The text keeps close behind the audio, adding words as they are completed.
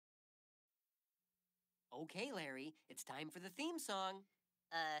Okay, Larry, it's time for the theme song.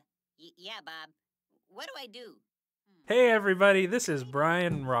 Yeah, Bob. What do I do? Hey everybody, this is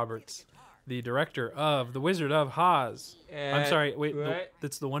Brian Roberts, the director of The Wizard of Oz. I'm sorry, wait,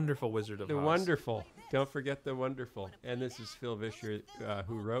 that's The Wonderful Wizard of Oz. The Wonderful. Don't forget The Wonderful. And this is Phil Vischer,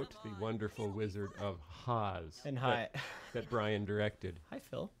 who wrote The Wonderful Wizard of Oz. And hi. That Brian directed. Hi,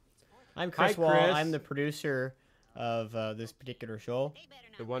 Phil. I'm Chris Hi, Wall. Chris. I'm the producer of this particular show.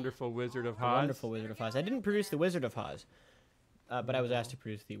 The Wonderful Wizard of The Oz. Wonderful Wizard of Oz. I didn't produce The Wizard of Oz, but I was asked to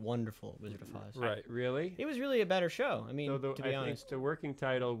produce The Wonderful Wizard of Oz. Right. Really? It was really a better show. I mean, So to be I honest. think the working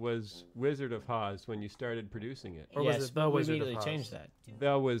title was Wizard of Oz when you started producing it. Or was Yes, it The but we Wizard of immediately Oz? changed that.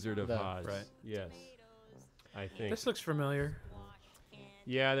 The Wizard of The- Oz. Right. Yes. I think. This looks familiar.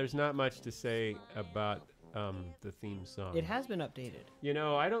 Yeah, there's not much to say about the theme song. It has been updated. You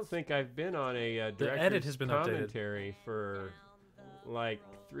know, I don't think I've been on a edit director's has been updated. commentary for like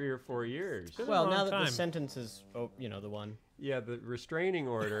 3 or 4 years. been a Well, long now that time. the sentence is, the one. Yeah, the restraining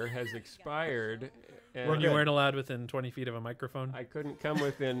order has expired, When and you weren't allowed within 20 feet of a microphone. I couldn't come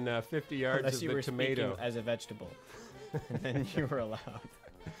within 50 yards Unless of you the were tomato. speaking as a vegetable. And then you were allowed.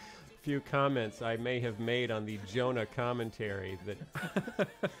 Few comments I may have made on the Jonah commentary that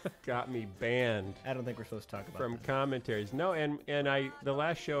got me banned I don't think we're supposed to talk about from that. commentaries. No, and the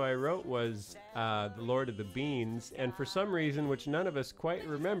last show I wrote was The Lord of the Beans, and for some reason, which none of us quite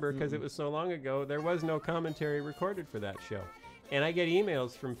remember because it was so long ago, there was no commentary recorded for that show. And I get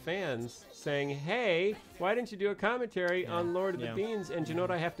emails from fans saying, hey, why didn't you do a commentary on Lord of the Beans? And you know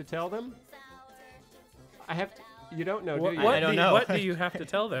what I have to tell them? I have to... You don't know, do you? I don't know. What do you have to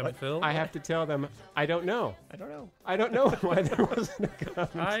tell them, Phil? I have to tell them, I don't know. I don't know. I don't know why there wasn't a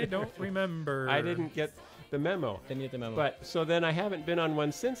commentary. I don't remember. I didn't get the memo. Didn't get the memo. But so then I haven't been on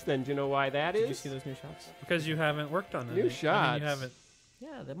one since then. Do you know why that Did you is? see those new shots? Because you haven't worked on it. New I mean, shots. you haven't.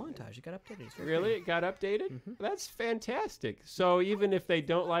 Yeah, the montage. It got updated. It's very Really? pretty. It got updated? That's fantastic. So even if they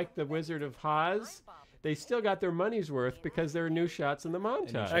don't like the Wizard of Oz, they still got their money's worth because there are new shots in the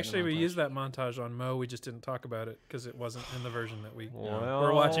montage. Actually, we used that montage on Mo. We just didn't talk about it because it wasn't in the version that we Well,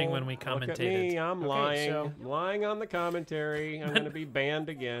 were watching when we Look at commentated. me, I'm Okay, lying. so- I'm lying on the commentary. I'm going to be banned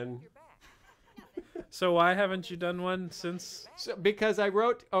again. So why haven't you done one since? So, because I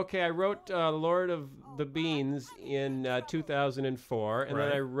wrote Lord of the Beans in 2004, and then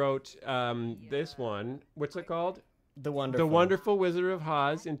Right. I wrote this one. What's it called? The Wonderful. The Wonderful Wizard of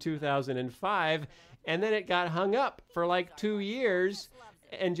Oz in 2005, and then it got hung up for like 2 years.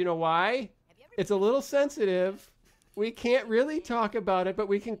 And you know why? It's a little sensitive. We can't really talk about it, but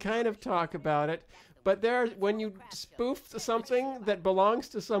we can kind of talk about it. But when you spoof something that belongs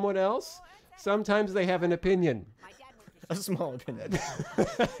to someone else, sometimes they have an opinion. A small opinion.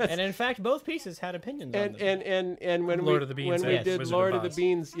 And in fact, both pieces had opinions on this. And when Lord of the Beans, when we yes. did Wizard Lord of of the Oz.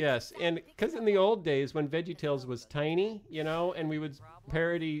 Beans, yes, and because in the old days when VeggieTales was tiny, and we would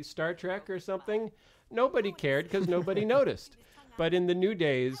parody Star Trek or something, nobody cared because nobody noticed. But in the new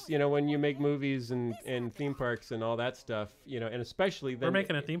days, when you make movies and theme parks and all that stuff, and especially then We're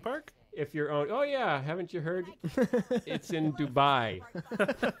making a theme park? if you're oh yeah, haven't you heard? It's in Dubai.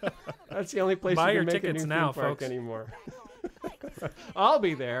 That's the only place Buy you your can make a tickets new now, theme park folks. anymore. I'll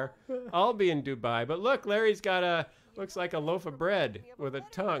be there. I'll be in Dubai. But look, Larry's got looks like a loaf of bread with a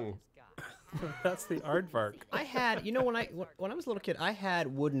tongue. That's the aardvark. I had, when I was a little kid, I had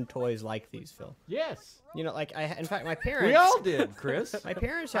wooden toys like these, Phil. Yes, In fact, my parents. we all did, Chris. My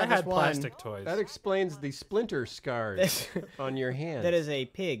parents I had had this one plastic toys. That explains the splinter scars This- on your hand. that is a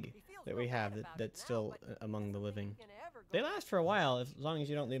pig that we have that's still among the living. They last for a while as long as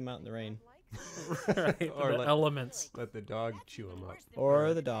you don't leave them out in the rain. Right, Or the let- elements. Let the dog chew them up.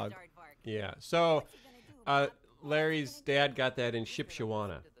 Or the dog. Yeah. So, Larry's dad got that in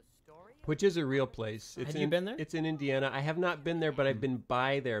Shipshewana, which is a real place. Have you been there? It's in Indiana. I have not been there, but I've been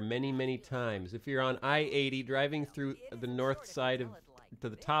by there many, many times. If you're on I-80 driving through the north side to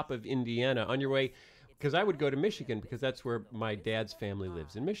the top of Indiana on your way, because I would go to Michigan because that's where my dad's family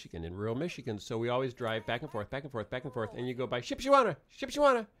lives, in Michigan, in rural Michigan. So we always drive back and forth, back and forth, back and forth, and you go by Shipshewana,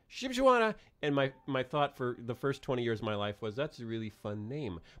 Shipshewana, Shipshewana. And my thought for the first 20 years of my life was, that's a really fun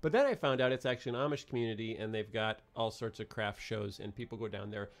name. But then I found out it's actually an Amish community, and they've got all sorts of craft shows, and people go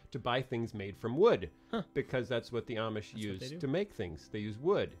down there to buy things made from wood, because that's what the Amish use do. to make things. They use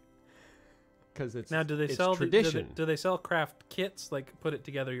wood. Because it's Now, do they it's sell tradition. do they sell craft kits, like put it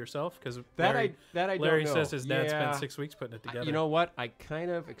together yourself? Because that I don't Larry know. says his dad Yeah. spent 6 weeks putting it together. You know what? I kind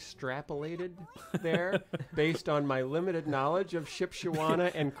of extrapolated there based on my limited knowledge of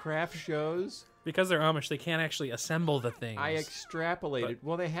Shipshewana and craft shows. Because they're Amish, they can't actually assemble the things. I extrapolated.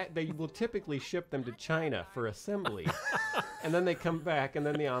 Well, they will typically ship them to China for assembly, and then they come back, and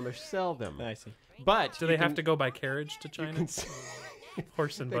then the Amish sell them. I see. But Do they have to go by carriage to China?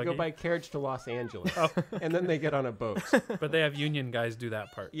 Horse and They buggy? go by carriage to Los Angeles, and then they get on a boat. But they have union guys do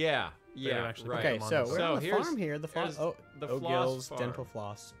that part. Yeah, don't yeah, actually right. Okay, Come on, so so we're on the here's- farm here. The farm. here's Oh, the floss O'Gill's farm. Dental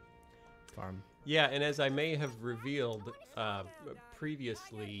Floss Farm. Yeah, and as I may have revealed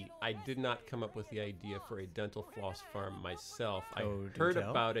previously, I did not come up with the idea for a dental floss farm myself. I Oh, do heard tell.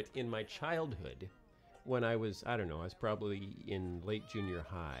 about it in my childhood when I was, I don't know, I was probably in late junior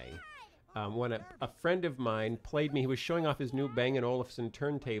high. When a friend of mine played me, he was showing off his new Bang & Olufsen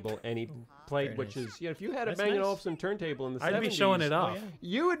turntable, and he played, very which nice. is, if you had a That's Bang & nice. Olufsen turntable in the 70s, I'd be showing it off. yeah.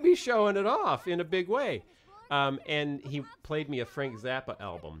 you would be showing it off in a big way. And he played me a Frank Zappa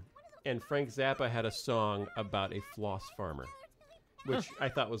album, and Frank Zappa had a song about a floss farmer, which I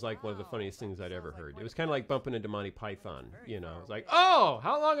thought was like one of the funniest things I'd ever heard. It was kind of like bumping into Monty Python, you know. It's like, oh,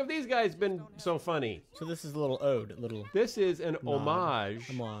 how long have these guys been so funny? So this is a little ode, a little This is an nod, homage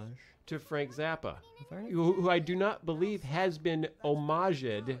homage. to Frank Zappa, Very nice. who I do not believe has been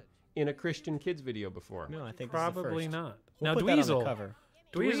homaged in a Christian kids video before. No, I think Probably this is the first. not. We'll now, put that on the Dweezil. cover.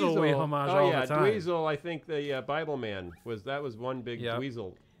 Dweezil we homage oh all yeah, the time. Dweezil. I think the Bible Man that was one big Yep.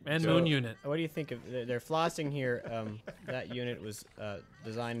 Dweezil. And So- Moon Unit. What do you think of? They're flossing here. That unit was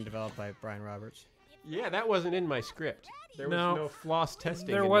designed and developed by Brian Roberts. Yeah, that wasn't in my script. There was No, no floss testing.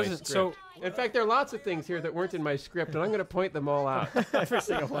 there in wasn't, My script. so- in fact, there are lots of things here that weren't in my script, and I'm going to point them all out. Every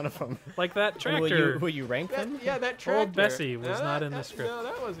single one of them. Like that And tractor. Will you rank them? That tractor. Bessie was No, not in the that- script. No,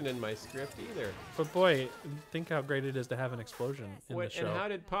 that wasn't in my script either. But boy, think how great it is to have an explosion in the show. And how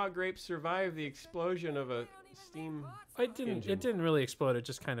did Pa Grape survive the explosion of a steam? It didn't. engine? It didn't really explode. It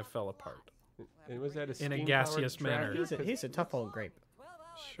just kind of fell apart. And was that a In a steam-powered gaseous manner. tractor? He's a tough old grape.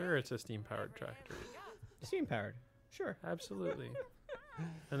 Sure, it's a steam-powered tractor. Steam powered. Sure. Absolutely.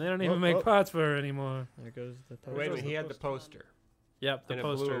 And they don't Whoa, even make whoa. pots for it anymore. There goes the poster. Wait a minute, he had the poster, Yep, the and it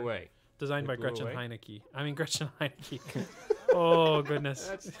poster blew away. designed It by blew Gretchen away? Heineke. I mean Gretchen Heineke. Oh goodness.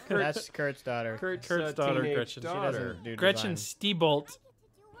 That's That's Kurt's daughter. Kurt's daughter, teenage Gretchen. She daughter. doesn't do Gretchen design. Stiebolt,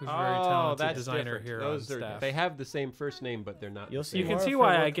 who's a very talented that's designer different. here Those on are, staff. They have the same first name, but they're not. You'll the see You same. can more see of her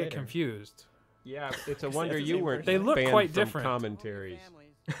why I work get later. confused. Yeah, it's a wonder the you same weren't. They look banned quite from different. Commentaries.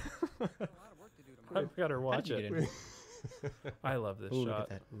 I've got her How watch did you it. get in? I love this Ooh, look shot. at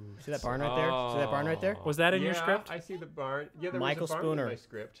that. Ooh. See that barn right there? See that barn right there? Was that in yeah, your script? I see the barn. Yeah, there Michael was a barn Spooner. in my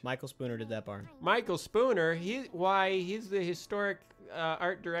script. Michael Spooner did that barn. Michael Spooner. He's the historic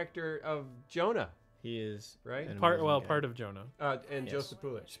art director of Jonah, He is Right? an Part amazing guy. part of Jonah. and Yes. Joseph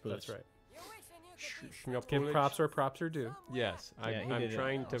Pulich. That's right. Schnopulich. Give props where props are due. Yes, Yeah, he I'm did an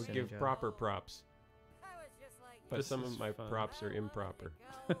trying to outstanding give job. proper props, but This some is of my fun. props are improper.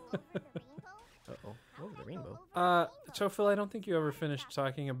 Uh-oh. Oh, the rainbow. So Phil, I don't think you ever finished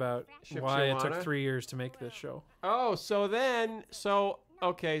talking about Ship why it took Shawana? 3 years to make this show. Oh, so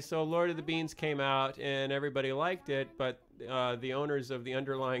Lord of the Beans came out and everybody liked it, but the owners of the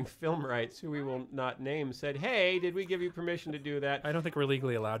underlying film rights, who we will not name, said, "Hey, did we give you permission to do that?" I don't think we're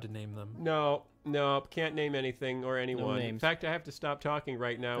legally allowed to name them. No, can't name anything or anyone. In names. fact, I have to stop talking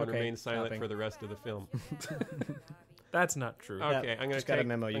right now and Okay, remain silent stopping. for the rest of the film. That's not true. Okay, I'm going just to got a take,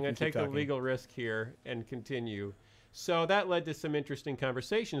 memo. You I'm can going to keep take the talking. legal risk here and continue. So that led to some interesting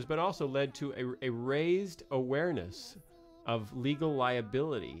conversations, but also led to a raised awareness of legal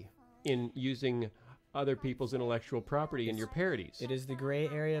liability in using other people's intellectual property in your parodies. It is the gray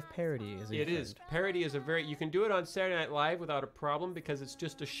area of parody. It is. Parody is you can do it on Saturday Night Live without a problem because it's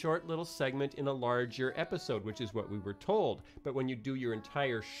just a short little segment in a larger episode, which is what we were told. But when you do your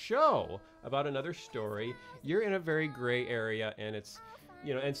entire show about another story, you're in a very gray area, and it's,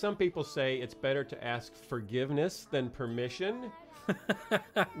 and some people say it's better to ask forgiveness than permission.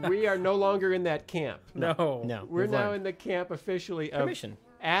 We are no longer in that camp. No. No. We're we've now learned. in the camp officially of Permission.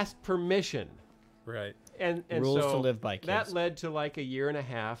 ask permission. Right. And Rules so to live by, that kids. led to like a year and a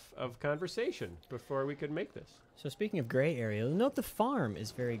half of conversation before we could make this. So speaking of gray area, note the farm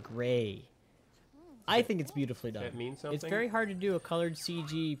is very gray. I think it's beautifully done. That means It's something? very hard to do a colored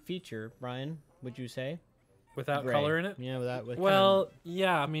CG feature, Brian. Would you say? Without Gray. color in it? Yeah, without. With Well,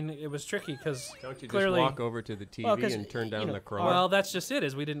 yeah. I mean, it was tricky because Don't you clearly. just walk over to the TV Well, 'cause, and turn down you know, the chroma? Well, that's just it.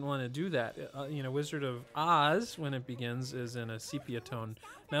 Is we didn't want to do that. Wizard of Oz, when it begins, is in a sepia tone.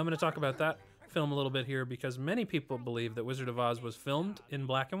 Now I'm going to talk about that film a little bit here because many people believe that Wizard of Oz was filmed in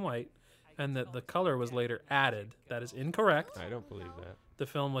black and white, and that the color was later added. That is incorrect. I don't believe that. The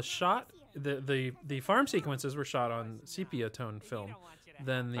film was shot. The farm sequences were shot on sepia tone film,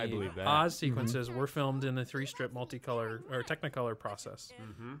 then I the believe that. Oz sequences were filmed in the 3-strip multicolor or Technicolor process.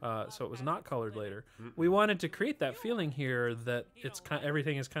 So it was not colored later. We wanted to create that feeling here that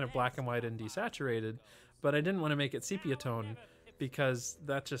everything is kind of black and white and desaturated, but I didn't want to make it sepia tone because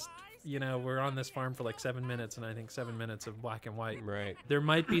that just, we're on this farm for like 7 minutes, and I think 7 minutes of black and white. Right. There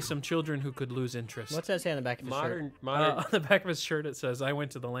might be some children who could lose interest. What's that say on the back of his shirt? Modern. On the back of his shirt it says, "I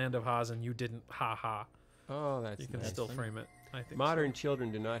went to the land of Oz and you didn't, ha ha." Oh, that's You can nice. still frame it, I think. Modern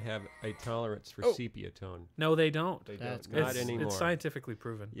children do not have a tolerance for sepia tone. No, they don't. They That's don't. Not it's, anymore. It's scientifically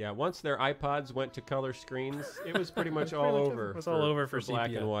proven. Yeah, once their iPods went to color screens, it was pretty much all over. It was all over for black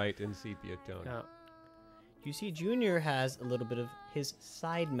sepia. and white and sepia tone. Yeah. You see, Junior has a little bit of his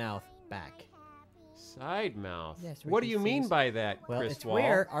side mouth back. Side mouth. Yes, where what do he you mean sings- by that, Well, Chris it's Wall?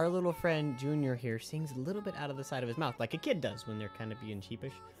 where our little friend Junior here sings a little bit out of the side of his mouth, like a kid does when they're kind of being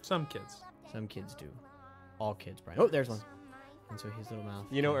sheepish. Some kids. Some kids do. All kids, Brian. Oh, there's one. And so his little mouth.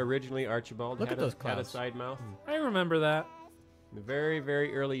 You know, originally Archibald Look had, at those had a clouds. side mouth. I remember that. In the very,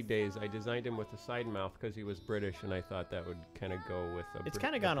 very early days, I designed him with a side mouth because he was British, and I thought that would kind of go with a It's Brit-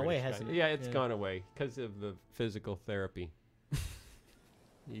 kinda a gone away, British hasn't guy. it? Yeah, it's Yeah. gone away because of the physical therapy.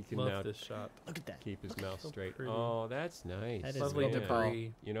 He can now Love this shot. Look at that. keep his mouth straight. pretty. Oh, that's nice. That is Lovely what we call-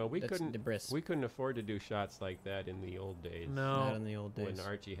 debris. You know, we That's couldn't debris. we couldn't afford to do shots like that in the old days. Not No. in the old When days.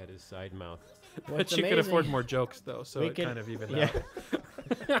 Archie had his side mouth. But What's you could afford amazing- more jokes, though, so We it can- kind of evened yeah.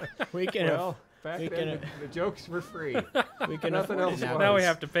 out. We can. Well, back we then can- the jokes were free. we can nothing afford else it now. Now we was.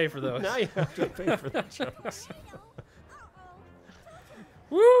 have to pay for those. Now you have to pay for the jokes.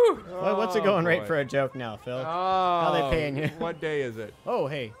 Woo! What's the Oh, going rate boy. for a joke now, Phil? Oh, they paying you? What day is it? Oh,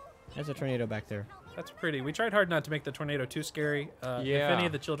 hey, there's a tornado back there. That's pretty. We tried hard not to make the tornado too scary. If Yeah. any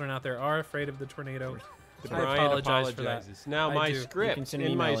of the children out there are afraid of the tornado, I Brian apologize for that. apologizes. Now, I my do. You script, can send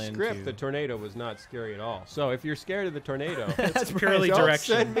an in my email in script, to- the tornado was not scary at all. So if you're scared of the tornado, It's purely don't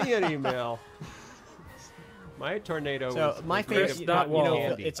direction. send me an email. My tornado So was my was made favorite, of Chris dot cotton Wall. Phil,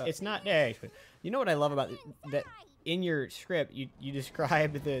 candy. it's not. Yeah, you know what I love about that in your script, you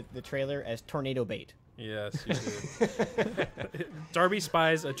describe the trailer as tornado bait. Yes, you do. Darby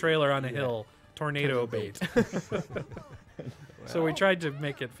spies a trailer on a hill. Tornado bait. So we tried to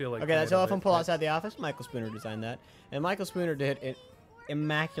make it feel like. Okay, that tornado telephone bait. pole outside the office. Michael Spooner designed that, and Michael Spooner did an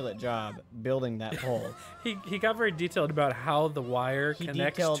immaculate job building that pole. He got very detailed about how the wire He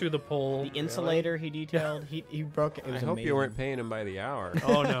connects detailed to the pole. The insulator he detailed. He broke it. It I was hope amazing. you weren't paying him by the hour.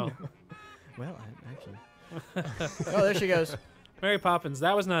 Oh no, Well, actually. Oh, there she goes. Mary Poppins.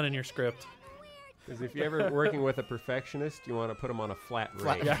 That was not in your script. Because if you're ever working with a perfectionist, you want to put them on a flat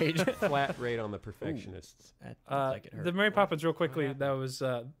rate. Flat rate. Flat rate on the perfectionists. That looked like it hurt. The Mary Poppins, real quickly. That was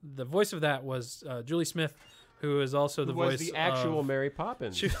the voice of that was Julie Smith, who is also the Who was voice the actual of, Mary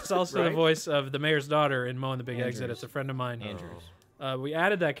Poppins? She was also the right? voice of the mayor's daughter in Mo and the Big Exit. Andrews. It's a friend of mine. Andrews. We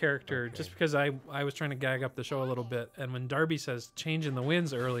added that character just because I was trying to gag up the show a little bit, and when Darby says "change in the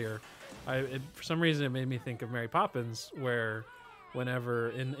winds" earlier, for some reason it made me think of Mary Poppins, where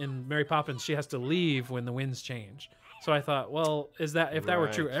whenever in Mary Poppins she has to leave when the winds change. So I thought, well, if that were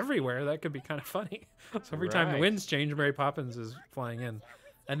true Right. everywhere, that could be kind of funny. So every time the Right. winds change, Mary Poppins is flying in,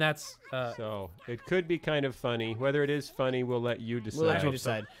 and that's So it could be kind of funny. Whether it is funny, we'll let you decide. We'll let you hope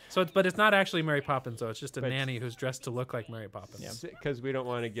decide. so. But it's not actually Mary Poppins, though. It's just a But- nanny who's dressed to look like Mary Poppins. Because we don't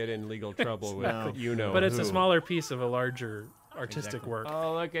want to get in legal trouble with No. you know. But it's who. a smaller piece of a larger artistic Exactly. work.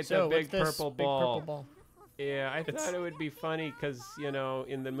 Oh, look at So the big what's this purple big ball. purple ball? Yeah, I It's- thought it would be funny because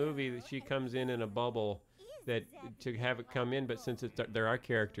in the movie that she comes in a bubble, that to have it come in, but since there are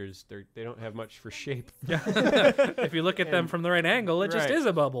characters, they don't have much for shape, If you look at them And- from the right angle, it just Right. is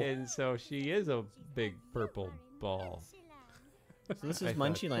a bubble. and so she is a big purple ball. So this I is thought-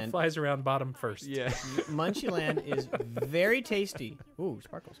 It Munchieland. flies around bottom first. Yeah, Munchieland is very tasty. Ooh,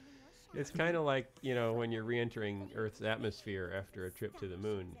 sparkles. it's kind of like when you're re-entering Earth's atmosphere after a trip to the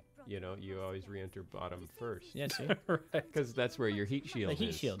moon. You always re-enter bottom first Yeah, see? Right. because that's where your heat shield The heat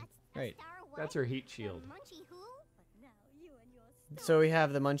is. shield. Right. That's her heat shield. So we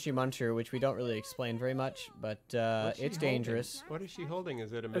have the Munchie Muncher, which we don't really explain very much, but What's she it's holding? dangerous. What is she holding?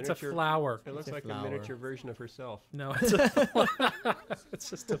 Is it a It's miniature? a flower. It looks a like flower. a miniature version of herself. No, it's a it's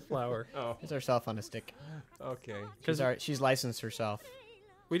just a flower. Oh, It's herself on a stick. okay. She's licensed herself.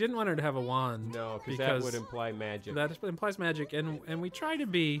 We didn't want her to have a wand. No, because that because would imply magic. that implies magic, and we try to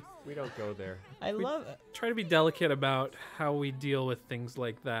be We don't go there. I love delicate about how we deal with things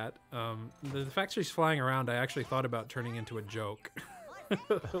like that. The fact she's flying around, I actually thought about turning into a joke,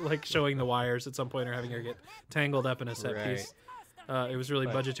 like showing the wires at some point or having her get tangled up in a set Right. piece. It was really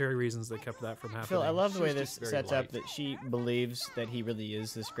But- budgetary reasons that kept that from happening. Phil, I love the way She's this just very sets up light. that she believes that he really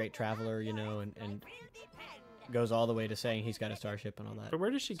is this great traveler, and goes all the way to saying he's got a starship and all that. But where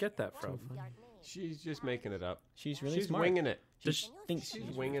does she get that from? She's just making it up. She's really She's smart. winging it. She thinks She's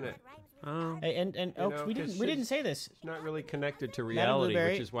winging it. Oh, Hey, and know, we 'cause didn't say this. She's not really connected to reality,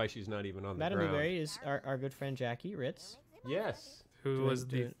 Blueberry- which is why she's not even on the Madame ground. Blueberry is our good friend Jackie Ritz. Yes. who doing- was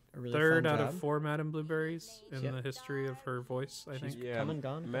the doing a really third fun out job. of 4 Madame Blueberries in Yep. the history of her voice, I think. Yeah, come and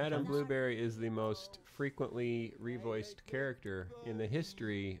gone a couple Madame times. Blueberry is the most frequently revoiced character in the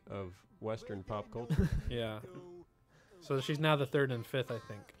history of Western pop culture. Yeah. So she's now the 3rd and 5th, I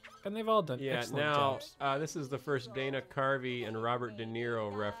think. And they've all done Yeah, excellent now jobs. this is the first Dana Carvey and Robert De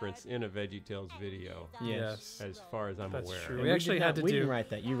Niro reference in a VeggieTales video, Yes. as far as I'm That's aware. true. And We actually did had not- to we do- didn't write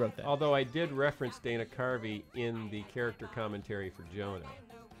that. You wrote that. Although I did reference Dana Carvey in the character commentary for Jonah.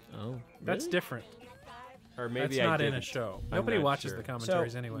 Oh, That's really? different. Or maybe That's I not in a didn't. show. I'm Nobody not watches sure. the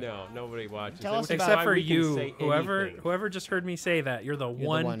commentaries So- anyway. No, nobody watches Tell it, us which is about- Except why for we can you, say anything. whoever just heard me say that, you're the the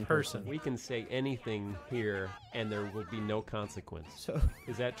one one person. We can say anything here, and there will be no consequence. So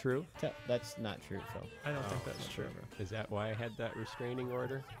Is that true? that's not true, Phil. I don't think that's true. Is that why I had that restraining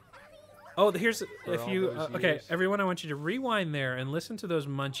order? Oh, here's For if all you those okay, years? everyone. I want you to rewind there and listen to those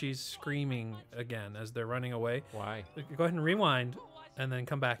munchies screaming again as they're running away. Why? Go ahead and rewind, and then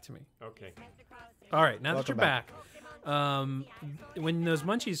come back to me. Okay. All right, now that Welcome you're back, when those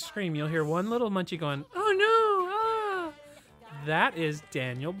munchies scream, you'll hear one little munchie going, "Oh no!" Ah! That is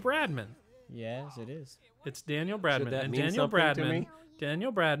Daniel Bradman. Yes, it is. It's Daniel Bradman, that and mean Daniel something to Bradman. me?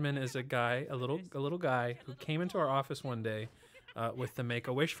 Daniel Bradman is a guy, a little guy who came into our office one day with the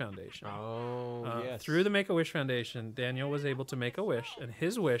Make-A-Wish Foundation. Oh, yes. Through the Make-A-Wish Foundation, Daniel was able to make a wish, and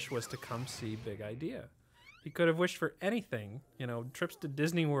his wish was to come see Big Idea. He could have wished for anything, trips to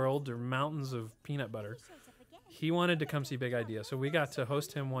Disney World or mountains of peanut butter. He wanted to come see Big Idea, so we got to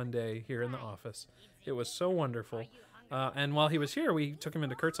host him one day here in the office. It was so wonderful. And while he was here, we took him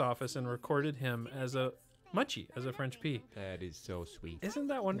into Kurt's office and recorded him as a munchie, as a French pea. That is so sweet. Isn't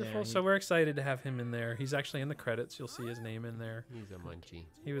that wonderful? Yeah, So we're excited to have him in there. He's actually in the credits. You'll see his name in there. He's a munchie.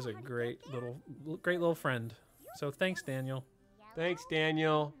 He was a great little friend. So thanks, Daniel. Thanks,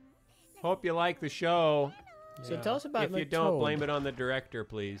 Daniel. Hope you like the show. So tell us about If you McToad. don't, blame it on the director,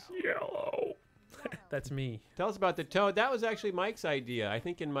 please. Yellow. That's me. Tell us about the toad. That was actually Mike's idea. I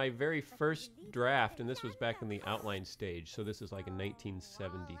think in my very first draft, and this was back in the outline stage, so this is like in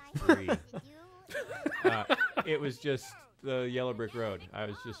 1973. It was just the Yellow Brick Road. I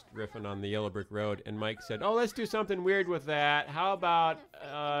was just riffing on the Yellow Brick Road, and Mike said, "Oh, let's do something weird with that. How about?"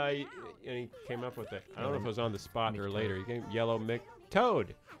 And he came up with it. I don't know if it was on the spot or later. He came Yellow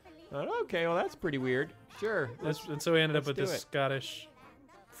McToad. I thought, okay, well that's pretty weird. Sure. And so we ended up let's with do this it. Scottish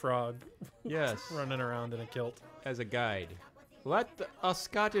frog Yes. running around in a kilt. As a guide. A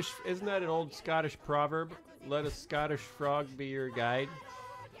Scottish, isn't that an old Scottish proverb? Let a Scottish frog be your guide.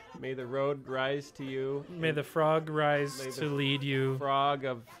 May the road rise to you. May the frog rise May to the lead you. Frog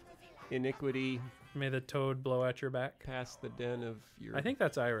of iniquity May the toad blow at your back. past the den of your I think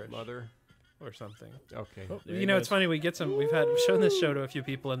that's Irish mother. or something. Okay. Oh, there You he know, goes. it's funny. We've shown this show to a few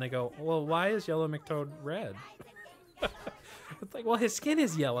people, and they go, "Well, why is Yellow McToad red?" It's like, well, his skin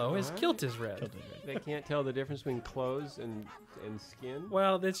is yellow, his What? kilt is red. They can't tell the difference between clothes and skin?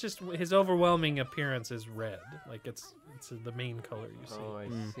 Well, it's just his overwhelming appearance is red. Like it's the main color you see. Oh, I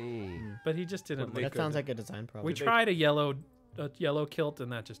see. But he just didn't. Well, look That good. sounds like a design problem. We tried a yellow kilt,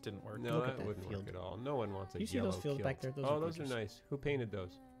 and that just didn't work. No, Look at that that wouldn't field. work at all. No one wants a You see yellow those fields kilt. back there? Those Oh, are those are gorgeous. nice. Who painted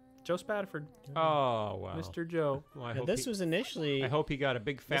those? Joe Spadford, Oh, wow. Mr. Joe. Well, I Now, hope this he- was initially. I hope he got a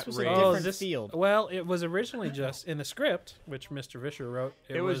big fat was a raise. different field. Well, it was originally just in the script, which Mr. Vischer wrote.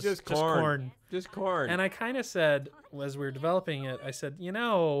 It was just corn. Just corn. And I kind of said, as we were developing it, I said,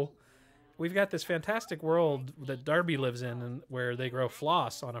 we've got this fantastic world that Darby lives in, and where they grow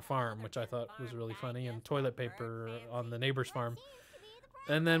floss on a farm, which I thought was really funny, and toilet paper on the neighbor's farm.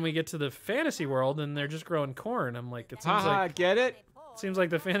 And then we get to the fantasy world, and they're just growing corn. I'm like, it Get it? seems like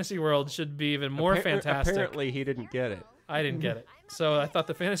the fantasy world should be even more fantastic. Apparently, he didn't get it. I didn't get it. So I thought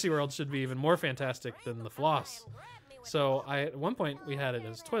the fantasy world should be even more fantastic than the floss. So at one point we had it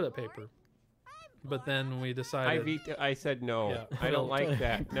as toilet paper, but then we decided. I said no. Yeah. I don't like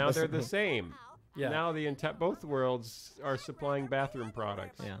that. Now they're the same. Yeah. Now both worlds are supplying bathroom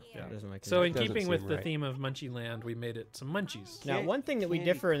products. Yeah. Yeah. It doesn't make So any in doesn't keeping with seem the right. theme of Munchie Land, we made it some munchies. Now, one thing that we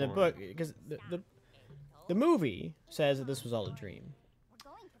candy differ in the corn. book, because the movie says that this was all a dream.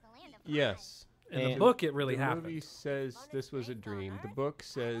 Yes. In the And book, it really the happened. movie says this was a dream. The book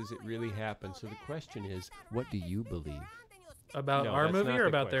says it really happened. So the question is, what do you believe? About No, our that's movie not or the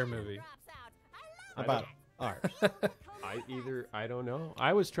about their question. movie? About ours. I don't know.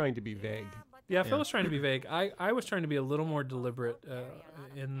 I was trying to be vague. Yeah, Phil was trying to be vague. I was trying to be a little more deliberate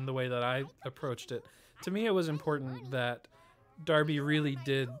in the way that I approached it. to me, it was important that Darby really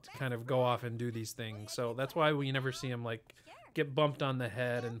did kind of go off and do these things. So that's why we never see him like get bumped on the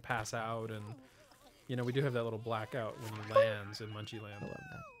head and pass out. And, you know, we do have that little blackout when he lands in Munchieland. I love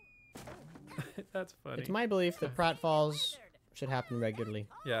that. That's funny. It's my belief that pratfalls should happen regularly.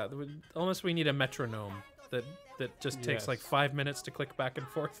 Yeah, almost we need a metronome that just takes like 5 minutes to click back and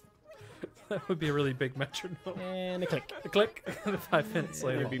forth. That would be a really big metronome. And a click. A click, and 5 minutes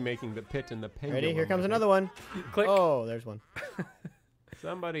later. You'd be making the pit and the pendulum. Ready? Here comes another one. Click. Oh, there's one.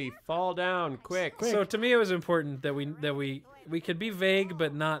 Somebody fall down quick. So to me, it was important that we could be vague,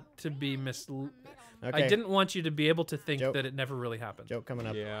 but not to be Okay. I didn't want you to be able to think Joke. that it never really happened. Joke coming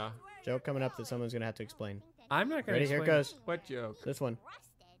up. Yeah. Joke coming up that someone's going to have to explain. I'm not going to Ready? Here it goes. What joke? This one.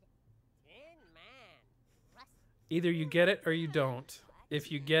 Either you get it or you don't.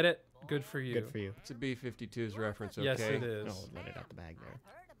 If you get it, good for you. Good for you. It's a B-52's reference, okay? Yes, it is. Oh, let it out the bag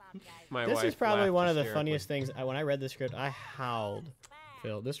there. My This wife is probably laughed one of the hysterically. funniest things. When I read the script, I howled.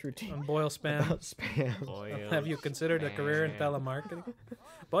 Phil, this routine On boil spam. about spam. Boiled Have you considered a career in spam. telemarketing?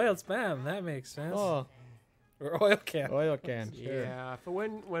 Boiled spam, that makes sense. Oh, Or oil can. oil can. Sure. Yeah, but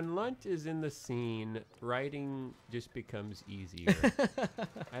when Lunt is in the scene, writing just becomes easier.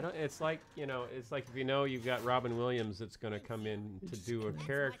 It's like, you know, it's like if you know you've got Robin Williams that's going to come in to do a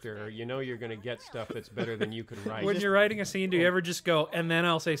character, you know you're going to get stuff that's better than you could write. When you're writing a scene, do you ever just go, and then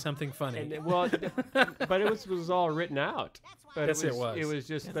I'll say something funny? And well, but it was all written out. But Yes, it was. It was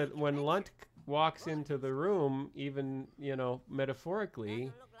just that when Lunt walks into the room, even, you know,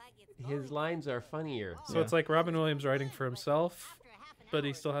 metaphorically, his lines are funnier. So it's like Robin Williams writing for himself, but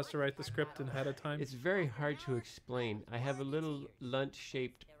he still has to write the script ahead of time. It's very hard to explain. I have a little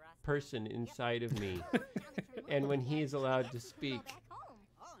Lunt-shaped person inside of me, and when he's allowed to speak,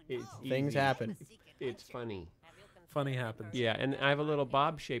 it's Things easy. happen. It's funny. Funny happens. Yeah, and I have a little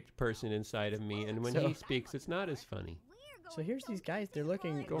Bob-shaped person inside of me, and when So- he speaks, it's not as funny. So here's these guys. They're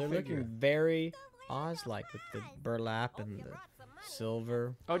looking. Go they're figure. looking very Oz-like with the burlap and the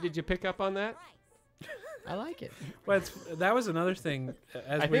silver. Oh, did you pick up on that? I like it. Well, that was another thing.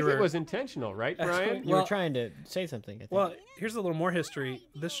 As I we think were, it was intentional, right, As Brian? we- You Well- were trying to say something. I think. Well, here's a little more history.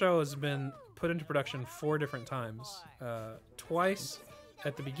 This show has been put into production 4 different times. Twice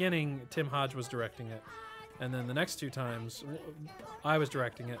at the beginning, Tim Hodge was directing it. And then the next 2 times, I was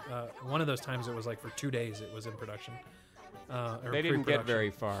directing it. One of those times, it was like for 2 days it was in production. Or They didn't get pre-production.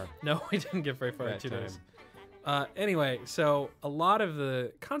 very far. No, we didn't get very far in That 2 days. time. Anyway, so a lot of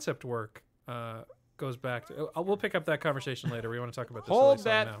the concept work goes back to... we'll pick up that conversation later. We want to talk about this Hold silly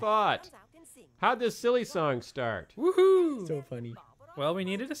song that now. thought. How'd this silly song start? Woohoo! so funny. Well, we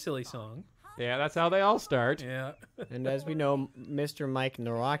needed a silly song. Yeah, that's how they all start. Yeah. And as we know, Mr. Mike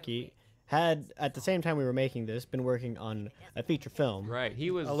Nowacki had, at the same time we were making this, been working on a feature film. Right,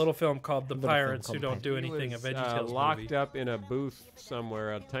 he was A little film called The Little film Pirates Who called Don't The Do he Anything, was, a VeggieTales locked movie. up in a booth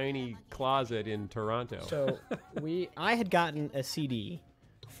somewhere, a tiny closet in Toronto. So I had gotten a CD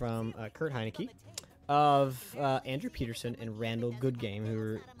from Kurt Heineke of Andrew Peterson and Randall Goodgame,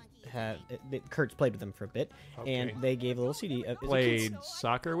 who Kurt's played with them for a bit, and Okay. they gave a little CD of Played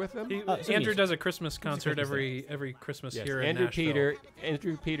soccer with them. so Andrew he's- does a Christmas concert Christmas every Christmas Yes, here in Andrew Nashville.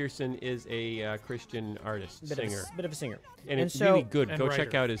 Andrew Peterson is a Christian artist, singer, bit of a singer, and it's so, really good. and Go check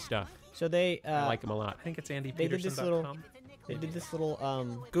writer. out his stuff. So they I like him a lot. I think it's They did this little- andypeterson.com. they did this little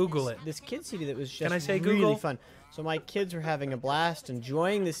Google it. this kid CD that was just Can I say really Google? fun. So my kids were having a blast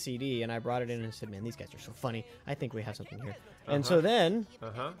enjoying the CD, and I brought it in and said, "Man, these guys are so funny. I think we have something here." And so then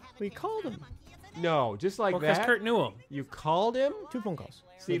Uh huh. we called him. No, just like Well, because that. Kurt knew him. You called him. 2 phone calls.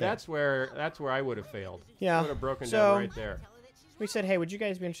 See, We're there. that's where I would have failed. Yeah. I would have broken So- down right there. We said, "Hey, would you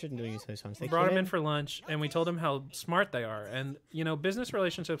guys be interested in doing these songs?" They We brought came him in for lunch, and we told him how smart they are. And, you know, business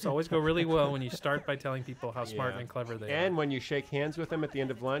relationships always go really well when you start by telling people how smart Yeah. and clever they And are. when you shake hands with them at the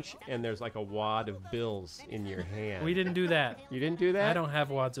end of lunch, and there's like a wad of bills in your hand. We didn't do that. You didn't do that? I don't have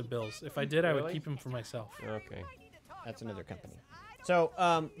wads of bills. If I did, I would Really? keep them for myself. Okay. That's another company. So,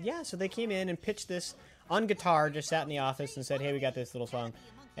 so they came in and pitched this on guitar, just sat in the office and said, "Hey, we got this little song."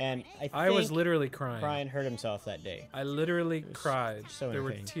 And I was literally crying. Brian hurt himself that day. I literally cried. so There were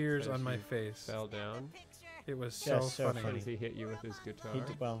entertaining. tears Because on my you face. Fell down. It was so Just so funny. funny. Does he hit you with his guitar?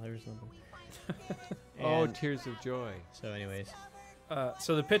 Well, there's something. Oh, And tears of joy. so, anyways,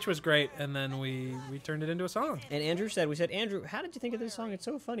 So the pitch was great, and then we turned it into a song. and Andrew said, "We said, Andrew, how did you think of this song? It's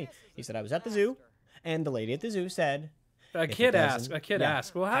so funny." He said, "I was at the zoo, and the lady at the zoo said," A it kid doesn't- asked. yeah,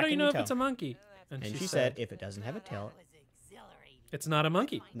 Well, how how do you can know you if it's tell? a monkey? and she said, "If it doesn't have a tail, it's not a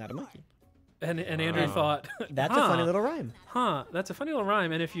monkey." not a monkey." And Andrew Wow. thought, That's a funny little rhyme. That's a funny little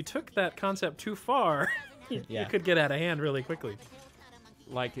rhyme. And if you took that concept too far, Yeah. it could get out of hand really quickly.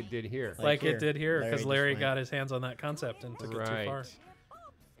 Like it did here. like here. it did here, because Larry Larry just got his hands on that concept and took it too far.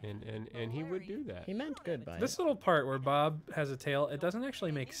 And he would do that. He meant good by This it. little part where Bob has a tail, it doesn't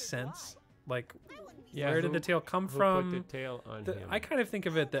actually make sense. Like, where did the tail come Who from? put the tail on him? I kind of think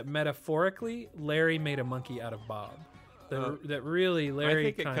of it that metaphorically, Larry made a monkey out of Bob. That really, Larry I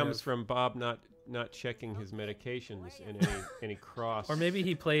think it kind comes of, from Bob not checking his medications in any cross. or maybe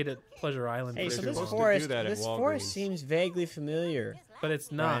he played at Pleasure Island. Hey, for so too this long. supposed to forest, do that at this Walgreens. forest seems vaguely familiar. But it's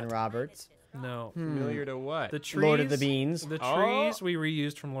Brian not. Roberts. No. familiar to what? The trees. Lord of the Beans. The Oh. trees we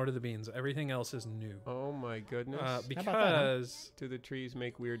reused from Lord of the Beans. Everything else is new. Oh my goodness! about that, huh? Because Do the trees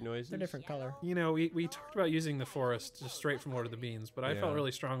make weird noises? They're different color. you know, we talked about using the forest just straight from Lord of the Beans, but I felt Yeah.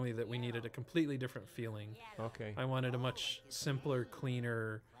 really strongly that we needed a completely different feeling. Okay. I wanted a much simpler,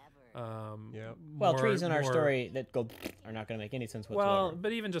 cleaner. Yep. Well, more- trees in our more- story that go are not going to make any sense Well, whatsoever.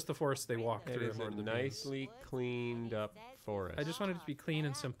 but even just the forest they walk It through is in a Lord of the Beans. nicely cleaned up forest. I just wanted it to be clean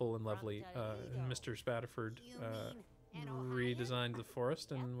and simple and lovely. And Mr. Spatterford redesigned the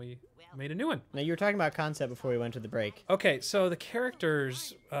forest, and we made a new one. Now, you were talking about concept before we went to the break. Okay, so the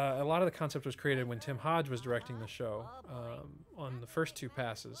characters, a lot of the concept was created when Tim Hodge was directing the show on the first two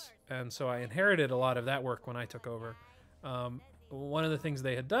passes. And so I inherited a lot of that work when I took over. One of the things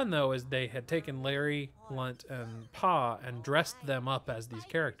they had done, though, is they had taken Larry, Lunt, and Pa and dressed them up as these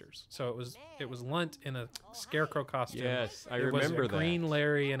characters. So it was Lunt in a scarecrow costume. Yes, I it remember was a green that.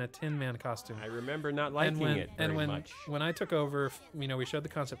 Larry in a Tin Man costume. I remember not liking it very much. When I took over, we showed the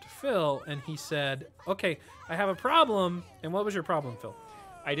concept to Phil, and he said, "Okay, I have a problem." And what was your problem, Phil?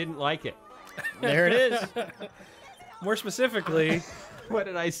 I didn't like it. There it is. More specifically, What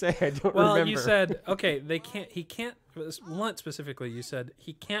did I say? I don't well, remember. you said, okay, he can't, Lunt specifically, you said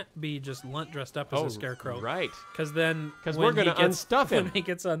he can't be just Lunt dressed up as a scarecrow. Right. Because then, 'Cause when we're gonna he gets- unstuff him. When he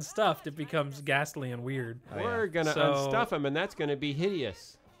gets unstuffed, it becomes ghastly and weird. We're going to So- unstuff him, and that's going to be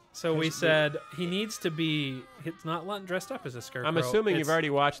hideous. So we said he needs to be, it's not Lunt dressed up as a scarecrow. I'm assuming you've It's- already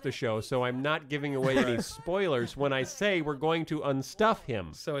watched the show, so I'm not giving away any spoilers when I say we're going to unstuff him.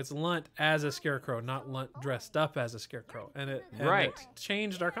 So it's Lunt as a scarecrow, not Lunt dressed up as a scarecrow. And it Right.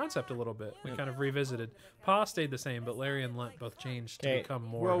 changed our concept a little bit. We kind of revisited. Pa stayed the same, but Larry and Lunt both changed to Okay. become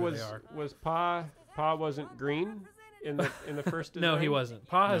more Well, who they are. was Pa wasn't green in the first design? No, he wasn't.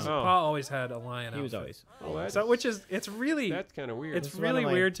 Pa No. always had a lion He was outfit. always. Oh, that's, So, which is, it's really, that's kind of weird. it's This is one of really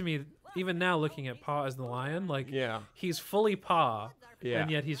my- weird to me, even now looking at Pa as the lion. Like, Yeah. he's fully Pa, Yeah. and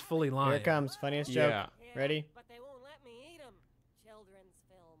yet he's fully lion. Here it comes. Funniest joke. Yeah. Ready? But they won't let me eat 'em. Children's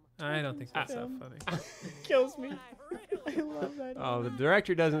film. I don't think that's that funny. Kills me. I love that. Oh, the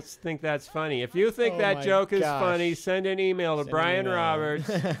director doesn't think that's funny. If you think Oh that my joke is gosh. funny, send an email to Send an Brian email. Roberts,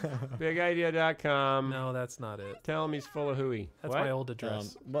 bigidea.com. No, that's not it. Tell him he's full of hooey. That's What? my old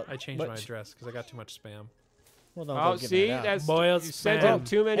address. what- I changed what my sh- address because I got too much spam. Well, don't Oh, go give see, that out. that's Boy, you it's sent spam. him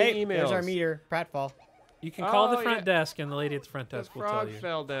too many Hey, emails. there's our meter. Pratfall. You can call the Oh, front yeah. desk, and the lady at the front The desk will tell frog you.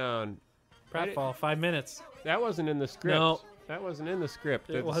 fell down. Pratfall, 5 minutes. That wasn't in the script. No. That wasn't in the script.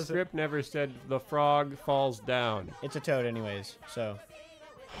 It The wasn't. script never said the frog falls down. It's a toad, anyways. So.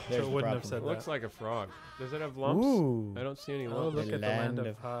 There's it the wouldn't have problem. said It that. looks like a frog. Does it have lumps? Ooh. I don't see any Oh, lumps. look The at the land land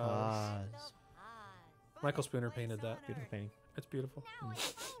of of Oz. Oz. Michael Spooner painted that. Beautiful painting. It's beautiful.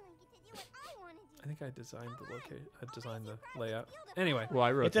 I think I designed the location. I designed the layout. Anyway, Well,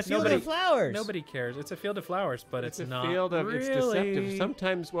 I wrote It's a this. field Nobody- of flowers. nobody cares. It's a field of flowers, but it's a not field of really. it's deceptive.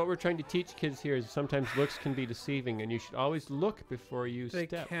 Sometimes what we're trying to teach kids here is sometimes looks can be deceiving, and you should always look before you They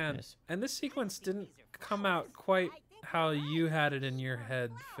step. can. Yes. And this sequence didn't come out quite how you had it in your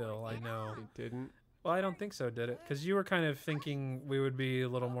head, Phil. I know. It didn't. Well, I don't think so, did it? Because you were kind of thinking we would be a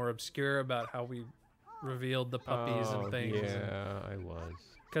little more obscure about how we revealed the puppies Oh, and things. Yeah, I was.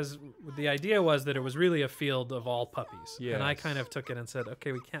 Because the idea was that it was really a field of all puppies. And I Yes. kind of took it and said,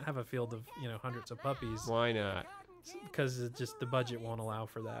 okay, we can't have a field of, hundreds of puppies Why not? because it just the budget won't allow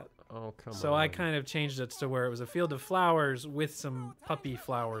for that. Oh, come on. So I kind of changed it to where it was a field of flowers with some puppy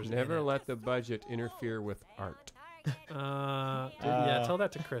flowers. Never in it. let the budget interfere with art. Yeah, tell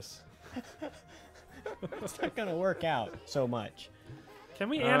that to Chris. It's not gonna work out so much. Can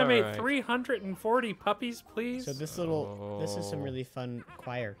we All animate right. 340 puppies, please? So this is some really fun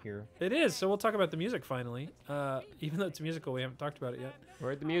choir here. It is. So we'll talk about the music finally. Even though it's a musical, we haven't talked about it yet.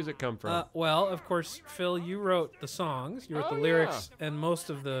 Where'd the music come from? Well, of course, Phil, you wrote the songs. You wrote Oh, the lyrics and most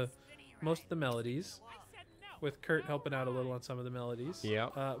of the melodies, with Kurt helping out a little on some of the melodies.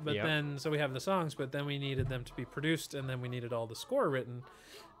 Yep, But yep. then, so we have the songs, but then we needed them to be produced, and then we needed all the score written.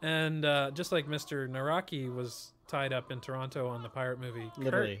 And just like Mr. Naraki was tied up in Toronto on the pirate movie,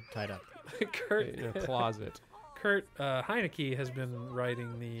 Literally tied up. Kurt In a closet. Kurt Heineke has been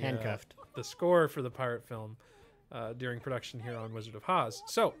writing the Handcuffed. the score for the pirate film, during production here on Wizard of Oz.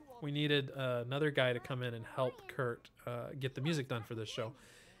 So we needed another guy to come in and help Kurt get the music done for this show,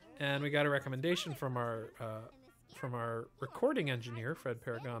 and we got a recommendation from our recording engineer, Fred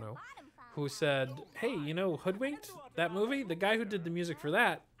Paragano, who said, "Hey, you know Hoodwinked, that movie? The guy who did the music for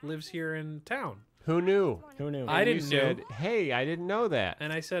that lives here in town." Who knew? Who knew? I didn't know. Said, "Hey, I didn't know that."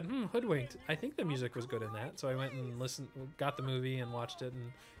 And I said, Hoodwinked. I think the music was good in that. So I went and got the movie and watched it.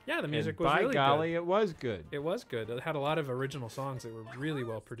 And yeah, the music was by really golly, good. it was good. It was good. It had a lot of original songs that were really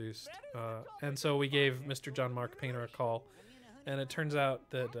well produced. And so we gave Mr. John Mark Painter a call. And it turns out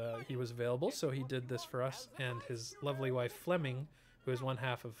that he was available. So he did this for us. And his lovely wife, Fleming, who is one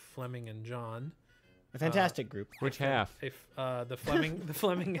half of Fleming and John. A fantastic group. Which half? The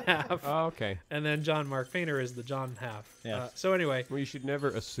Fleming half. Oh, okay. And then John Mark Painter is the John half. Yeah. So anyway. Well, you should never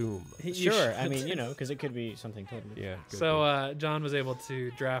assume. Sure. I mean, because it could be something totally. Yeah. So John was able to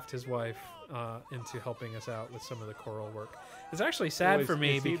draft his wife into helping us out with some of the choral work. It's actually sad for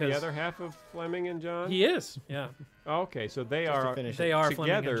me is he because the other half of Fleming and John. he is. Yeah. Oh, okay, so they Just to are finish They it. are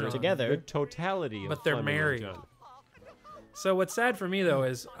Fleming and together. John. Together. The totality of But they're Fleming and married. John. So what's sad for me though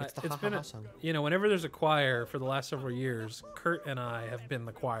is It's the it's ha-ha-ha been a, song. whenever there's a choir for the last several years, Kurt and I have been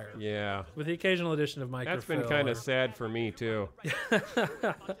the choir. Yeah. With the occasional addition of Mike. That's or been Phil kind or- of sad for me too.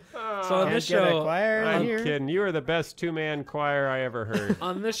 So on Can't this get a show, choir I'm here. kidding. You are the best two-man choir I ever heard.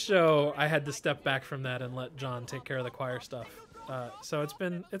 on this show, I had to step back from that and let John take care of the choir stuff. So it's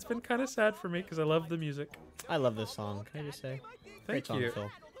been kind of sad for me because I love the music. I love this song. Can I just say? Great Thank song, you.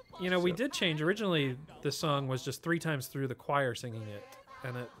 Phil. You know, we did change. Originally, the song was just 3 times through the choir singing it.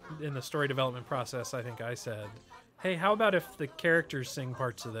 And in the story development process, I think I said, hey, how about if the characters sing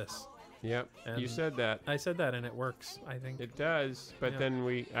parts of this? Yep, you And said that. I said that, and it works, I think. It does, but Yeah.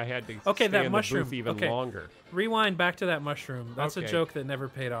 then I had to Okay, stay that in mushroom. the booth even Okay. longer. Rewind back to that mushroom. That's a Okay. joke that never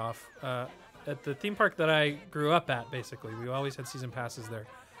paid off. At the theme park that I grew up at, basically, we always had season passes there.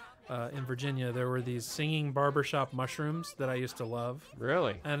 In Virginia, there were these singing barbershop mushrooms that I used to love.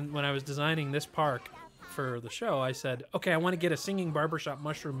 Really? And when I was designing this park for the show, I said, okay, I want to get a singing barbershop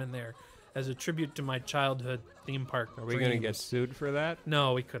mushroom in there as a tribute to my childhood theme park. Are we going to get sued for that?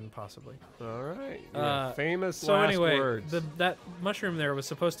 No, we couldn't possibly. All right. Your famous So last anyway, words. that mushroom there was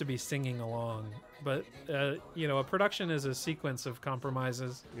supposed to be singing along, but a production is a sequence of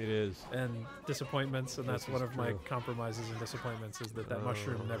compromises It is. and disappointments, and that's This one is of my true. compromises and disappointments is that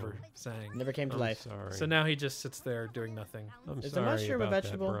mushroom never sang. Never came to I'm life. sorry. So now he just sits there doing nothing. I'm Is the sorry mushroom a about that,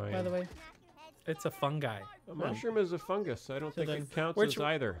 vegetable, by Brian. the way? It's a fungi. A mushroom is a fungus. I don't think then- it counts Which- as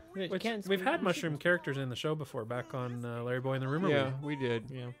either. Which we've had mushroom characters in the show before, back on Larry Boy and the Rumor Yeah, Room. we did.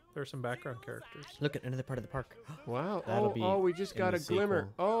 Yeah, there are some background characters. Look at another part of the park. Wow. That'll be We just in got the a glimmer.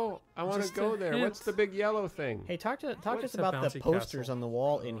 sequel. Oh, I want to Just go a there. hint. What's the big yellow thing? Hey, talk to us What's a about the bouncy posters castle? on the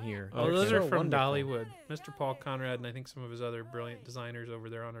wall in here. Oh, They're those so are from wonderful. Dollywood. Mr. Paul Conrad and I think some of his other brilliant designers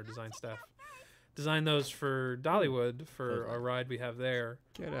over there on our design staff designed those for Dollywood for a ride we have there.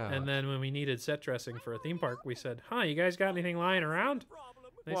 Get out. And then when we needed set dressing for a theme park, we said, you guys got anything lying around?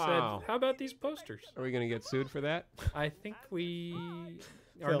 They Wow. said, how about these posters? Are we going to get sued for that? I think we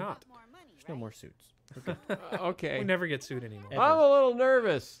are Phil. not. There's no more suits. Okay. We never get sued anymore. Ever. I'm a little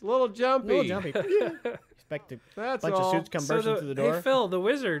nervous, a little jumpy. Little jumpy. Expect a That's bunch all. of suits come bursting through the door. Hey, Phil, the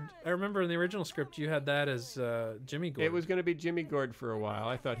wizard. I remember in the original script you had that as Jimmy Gord. It was going to be Jimmy Gord for a while.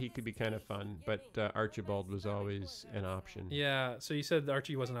 I thought he could be kind of fun, but Archibald was always an option. Yeah, so you said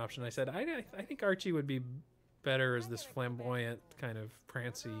Archie was an option. I said, I think Archie would be better as this flamboyant kind of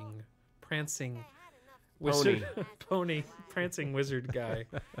prancing wizard, prancing wizard guy.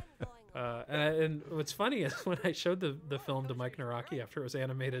 And what's funny is when I showed the film to Mike Naraki after it was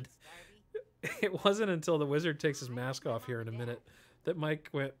animated, it wasn't until the wizard takes his mask off here in a minute that Mike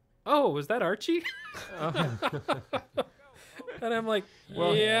went, "Oh, was that Archie?" And I'm like,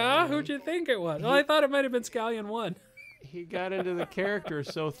 Well- "Yeah, who'd you think it was?" Well, I thought it might have been Scallion 1. He got into the character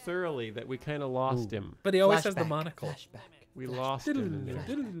so thoroughly that we kind of lost him. But he always has the Flashback, monocle. Flashback. We lost him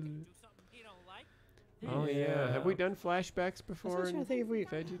in there. Oh yeah. Have we done flashbacks before trying in to think if we-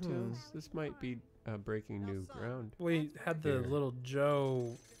 VeggieTales? This might be breaking new ground. We had the Here. little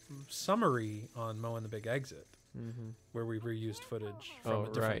Joe summary on Mowing the Big Exit, where we reused footage from Oh, a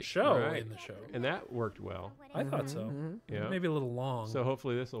different right, show right. in the show. And that worked well. I thought so. Yeah. Maybe a little long. So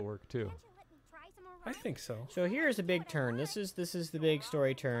hopefully this will work too. I think so. So here's a big turn. This is the big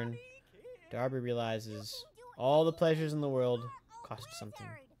story turn. Darby realizes all the pleasures in the world cost something.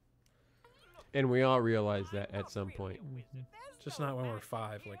 And we all realize that at some point. Just not when we're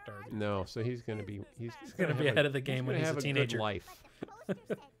 5 like Darby. No, so he's going to be gonna be ahead of the game when he's a have teenager. Good life.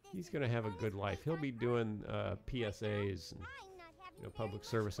 He's going to have a good life. He'll be doing PSAs and public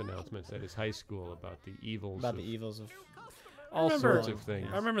service announcements at his high school about the evils. About the evils of all remember- sorts of things.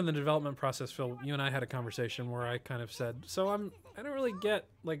 I remember in the development process, Phil, you and I had a conversation where I kind of said, so I don't really get,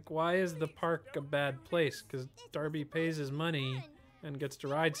 like, why is the park a bad place? Because Darby pays his money and gets to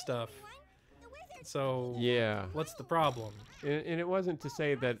ride stuff. So Yeah. what's the problem? And it wasn't to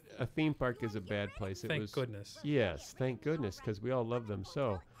say that a theme park is a bad place. It Thank was, goodness. Yes, thank goodness, because we all love them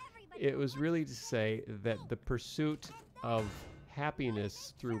so. It was really to say that the pursuit of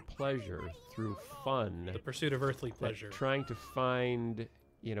happiness through pleasure, through fun, The pursuit of earthly that pleasure. trying to find,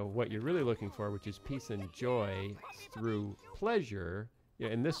 what you're really looking for, which is peace and joy through pleasure,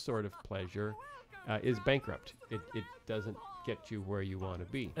 and this sort of pleasure, is bankrupt. It doesn't get you where you want to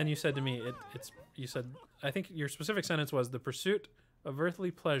be. And you said to me, you said, I think your specific sentence was, the pursuit of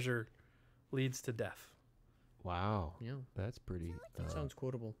earthly pleasure leads to death. Wow. Yeah, That's pretty. that sounds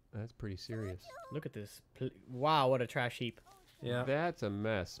quotable. That's pretty serious. Look at this. Wow, what a trash heap. Yeah. That's a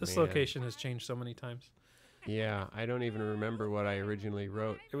mess. This man. location has changed so many times. Yeah, I don't even remember what I originally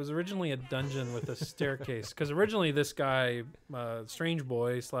wrote. It was originally a dungeon with a staircase. Because originally this guy, Strange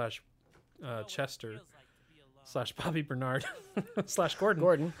Boy / Chester / Bobby Bernard / Gordon.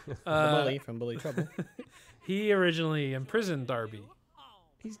 Gordon, the bully from Bully Trouble. He originally imprisoned Darby.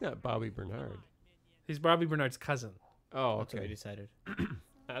 He's not Bobby Bernard. He's Bobby Bernard's cousin. Oh, That's what we okay. decided.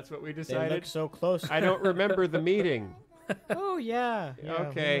 That's what we They decided. look so close. I don't remember the meeting. Oh yeah. Yeah, we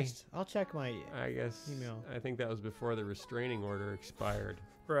Okay. must- I'll check my. I guess. Email. I think that was before the restraining order expired.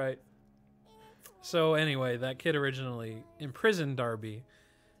 Right. So anyway, that kid originally imprisoned Darby,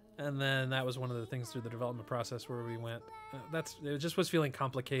 and then that was one of the things through the development process where we went. It just was feeling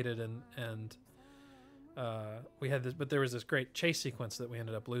complicated, and we had this, but there was this great chase sequence that we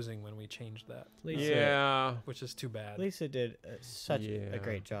ended up losing when we changed that, Lisa. Yeah. which is too bad. Lisa did such Yeah. a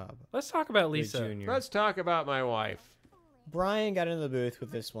great job. Let's talk about Lisa Lisa. Jr. Let's talk about my wife. Brian got into the booth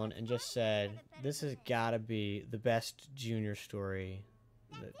with this one and just said, "This has got to be the best junior story.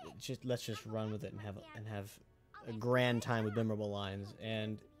 Let's just run with it and have a grand time with memorable lines."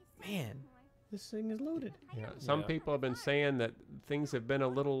 And man, this thing is loaded. Yeah. Some Yeah. people have been saying that things have been a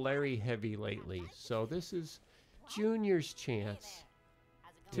little Larry heavy lately. So this is Junior's chance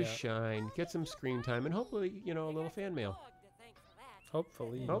to Yeah. shine, get some screen time, and hopefully, a little fan mail.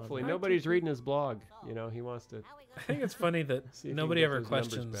 Hopefully. Hopefully, nobody's reading his blog. He wants to. I think it's funny that See if you nobody can get ever those numbers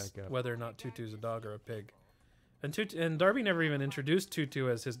questions back up. whether or not Tutu's a dog or a pig. And Darby never even introduced Tutu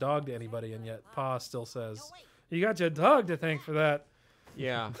as his dog to anybody, and yet Pa still says, "You got your dog to thank for that."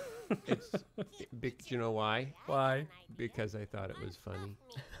 Yeah. It's. You know why? Why? Because I thought it was funny.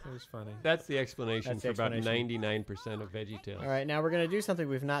 It was funny. That's the explanation That's the for about explanation. 99% of VeggieTales. All right, now we're gonna do something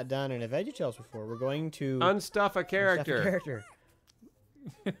we've not done in a VeggieTales before. We're going to Unstuff a stuff a character. character.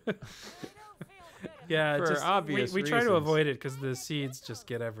 Yeah, For obvious we try to reasons. avoid it because the seeds just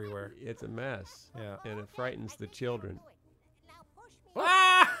get everywhere. It's a mess. Yeah. And it frightens the children. He's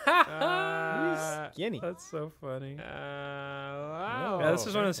skinny. That's so funny. Wow. Yeah, this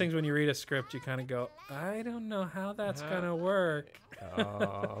is one of those things when you read a script, you kind of go, I don't know how that's gonna work,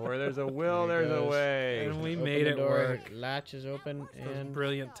 Oh, where there's a will, There he there's a goes. way. and we Open made the it door, work. Latch is open, Those and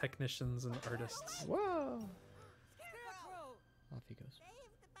brilliant technicians and artists. whoa! Off he goes.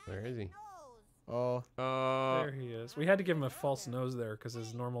 Where is he? Oh, There he is. We had to give him a false nose there because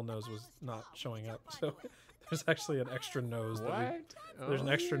his normal nose was not showing up. So there's actually an extra nose. What? There's an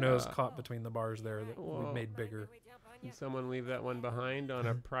Oh, extra nose yeah. caught between the bars there that we Whoa. made bigger. Did someone leave that one behind on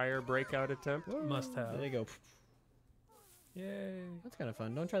a prior breakout attempt? Must have. there they go. Yay. That's kind of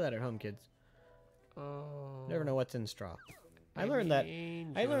fun. Don't try that at home, kids. Oh. Never know what's in straw. I learned that.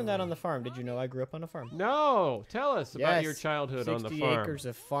 I learned that on the farm. Did you know I grew up on a farm? No, tell us about Yes, your childhood 60 on the farm. acres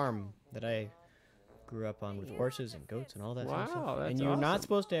of farm that I grew up on with horses and goats and all that sort of Wow, stuff. that's And you're not awesome.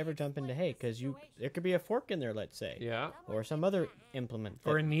 supposed to ever jump into hay because there could be a fork in there, let's say, Yeah. or some other implement that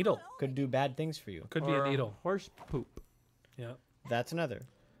Or a needle. could do bad things for you. Could be Or a needle. Horse poop. Yeah. That's another.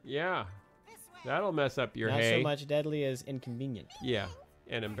 Yeah. That'll mess up your Not hay. so much deadly as inconvenient. Yeah.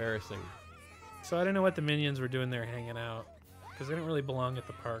 And embarrassing. So I don't know what the minions were doing there hanging out because they didn't really belong at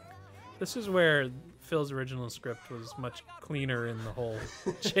the park. This is where Phil's original script was much cleaner in the whole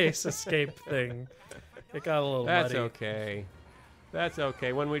chase escape thing. It got a little That's muddy. okay. That's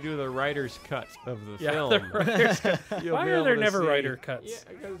okay. When we do the writer's cut of the Yeah, film, the writer's cut. you'll Why be are able there to never see- writer cuts? Yeah,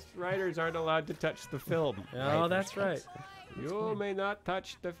 because writers aren't allowed to touch the film. Oh, that's right. You may not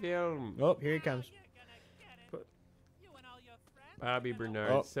touch the film. Oh, here he comes. Bobby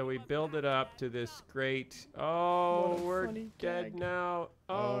Bernard. Oh. So we build it up to this great. Oh, What a we're funny dead gag. now.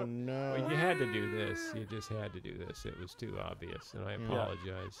 Oh, Oh, no. well, you had to do this. You just had to do this. It was too obvious, and I Yeah.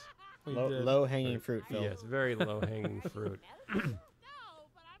 apologize. We did. Low hanging fruit, Phil. Yes, very low hanging fruit.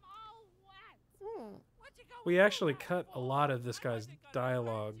 We actually cut a lot of this guy's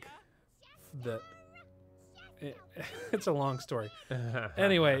dialogue. It's a long story.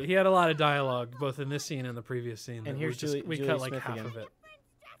 Anyway, he had a lot of dialogue both in this scene and the previous scene. And that here's we Julie cut like Smith half again. of it.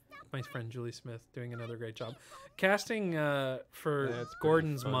 My friend Julie Smith doing another great job. Casting for That's pretty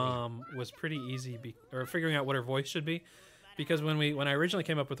Gordon's funny. mom was pretty easy, or figuring out what her voice should be, because when I originally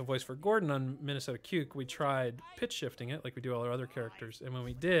came up with the voice for Gordon on Minnesota Cuke, we tried pitch shifting it like we do all our other characters, and when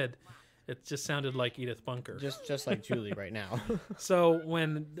we did, it just sounded like Edith Bunker. Just like Julie right now. So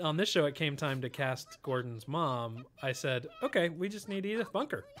when on this show it came time to cast Gordon's mom, I said, okay, we just need Edith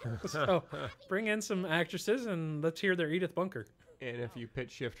Bunker. So bring in some actresses and let's hear their Edith Bunker. And if you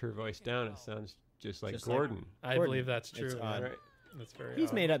pitch shift her voice down, it sounds just like Just like- Gordon. I Gordon. believe that's true. It's odd. Right. That's very He's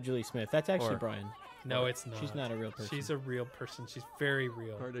odd. made up Julie Smith. That's actually Or- Brian. No, it's not. She's not a real person. She's a real person. She's very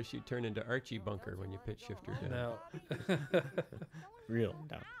real. Or does she turn into Archie Bunker when you pitch shift her down? No. real.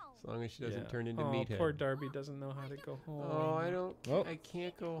 No. As long as she doesn't Yeah. turn into Oh, Meathead. poor Darby doesn't know how to go home. Oh, I don't. Oh. I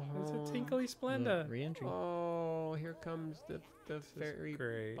can't go It's home. a tinkly Splenda. Re-entry. Oh, here comes the is very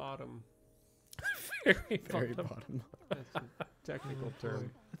great. bottom. Very Very bottom. bottom. That's a technical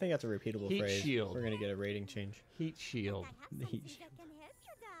term. I think that's a repeatable Heat phrase. shield. We're gonna get a rating change. Heat shield. The heat shield.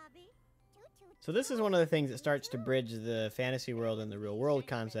 So this is one of the things that starts to bridge the fantasy world and the real world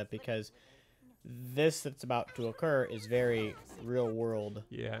concept, because this that's about to occur is very real world.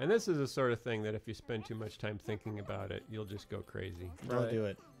 Yeah, and this is the sort of thing that if you spend too much time thinking about it, you'll just go crazy. Don't Right. do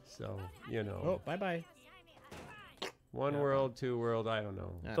it. So, you know, Oh, bye bye. one world, two world, I don't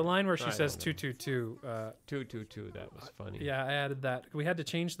know. The line where she I says don't know. 222, 222, that was funny. yeah, I added that. We had to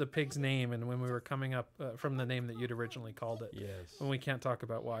change the pig's name, and when we were coming up from the name that you'd originally called it. Yes. And we can't talk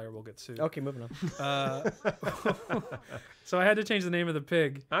about why or we'll get sued. Okay, moving on. So I had to change the name of the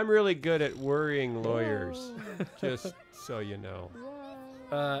pig. I'm really good at worrying lawyers, just so you know.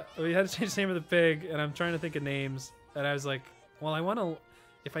 We had to change the name of the pig, and I'm trying to think of names. And I was like, well, I want to.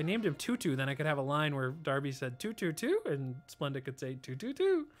 If I named him Tutu, then I could have a line where Darby said 222, and Splenda could say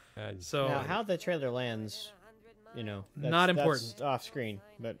 222. So Now, how the trailer lands, Not important. That's off screen,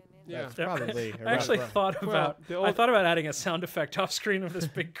 but Yeah. that's probably. I actually rough. thought Well, about the I old- thought about adding a sound effect off screen of this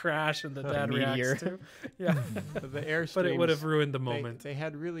big crash and the dad meteor. reacts to. Yeah, The air but it would have streams, ruined the they- moment. They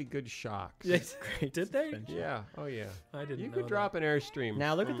had really good shocks. Yeah, Great did they? suspension. Yeah. Oh, yeah. I didn't. You know could drop an airstream.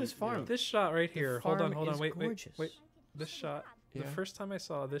 Now look at from, this farm. this shot right here. Hold on, farm is wait. gorgeous. This shot. Yeah. The first time I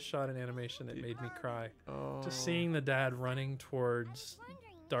saw this shot in animation, it made me cry. Oh. Just seeing the dad running towards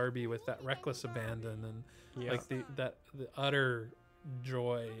Darby with that reckless abandon and Yeah. like the utter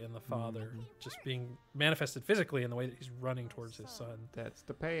joy in the father just being manifested physically in the way that he's running towards his son. That's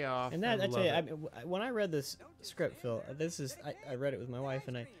the payoff. And that, I love tell you, it. I mean, when I read this script, Phil, I read it with my wife,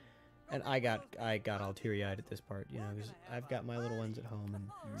 and I got all teary eyed at this part, because I've got my little ones at home,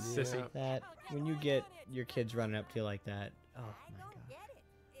 and Sissy. that when you get your kids running up to you like that, oh my god,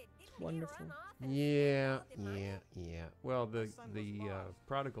 it's wonderful. Yeah. Well, the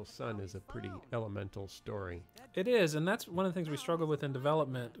prodigal son is a pretty elemental story. It is, and that's one of the things we struggled with in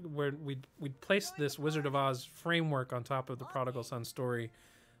development, where we'd placed this Wizard of Oz framework on top of the Prodigal Son story,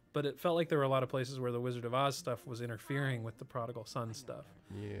 but it felt like there were a lot of places where the Wizard of Oz stuff was interfering with the Prodigal Son stuff.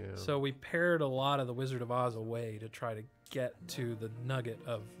 Yeah. So we pared a lot of the Wizard of Oz away to try to get to the nugget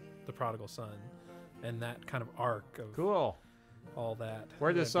of the Prodigal Son and that kind of arc of Cool. all that.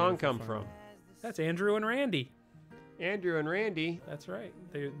 Where'd the Yeah, song beautiful come farm. from? That's Andrew and Randy. Andrew and Randy. That's right.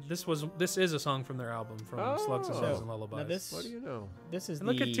 This is a song from their album, from Slugs and Oh. Bells So, and now Lullabies. this What do you know? is And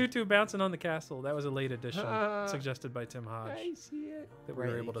look the at Tutu bouncing on the castle. That was a late addition suggested by Tim Hodge I see it. that we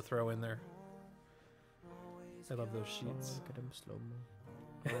were Right. able to throw in there. I love those sheets. Look at him slow-mo.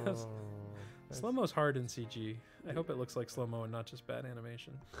 Yes. Oh, Slow-mo's hard in CG. I hope it looks like slow-mo and not just bad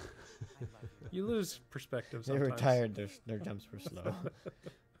animation. You lose perspective They sometimes. were tired. Their jumps were slow.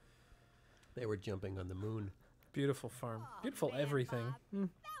 they were jumping on the moon. Beautiful farm. Beautiful everything.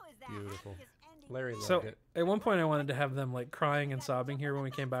 Beautiful. Larry loved So it. at one point I wanted to have them like crying and sobbing here when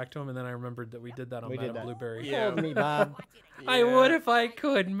we came back to him, and then I remembered that we did that on We did Madame that. Blueberry. Yeah. Hold me, Bob. I would if I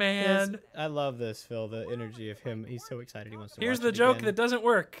could, man. Yes, I love this, Phil. The energy of him. He's so excited. He wants to. Here's watch the it joke again. that doesn't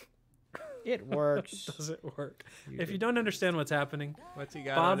work. It works. Doesn't work. You If you did- don't understand what's happening, What's he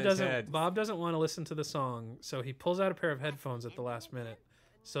got on his head? Bob doesn't want to listen to the song, so he pulls out a pair of headphones at the last minute,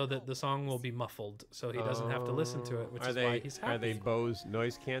 so that the song will be muffled, so he doesn't have to listen to it, which Are is they, why he's happy. Are they Bose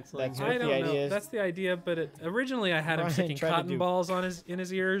noise canceling? That's I what the don't know. idea is. That's the idea, but originally I had him Brian sticking tried to cotton do- balls on in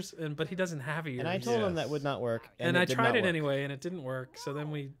his ears, but he doesn't have ears. And I told him that Yes. would not work. And it I did tried not it work. anyway, and it didn't work. So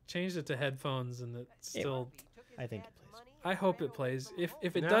then we changed it to headphones, and it still. I think it plays. I hope it plays. If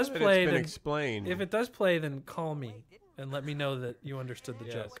it Now does that play, it's been then explained. if it does play, then call me and let me know that you understood the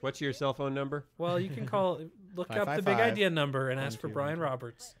Yes. joke. What's your cell phone number? Well, you can look up the Big 555 Idea number and ask for 1212. Brian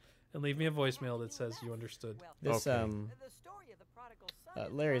Roberts and leave me a voicemail that says you understood. This Okay.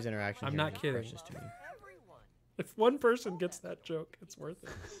 Larry's interaction. I'm here not is kidding. precious to me. If one person gets that joke, it's worth it.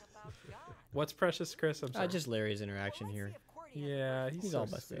 What's precious, Chris? I'm sorry. Just Larry's interaction here. Yeah, he's all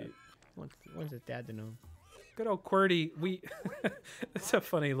so busted up. sweet. Wants his dad to know. Good old QWERTY. It's a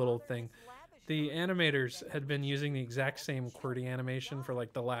funny little thing. The animators had been using the exact same QWERTY animation for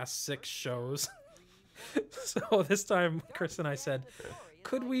like the last 6 shows. So this time, Chris and I said,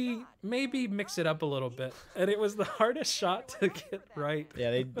 could we maybe mix it up a little bit? And it was the hardest shot to get right.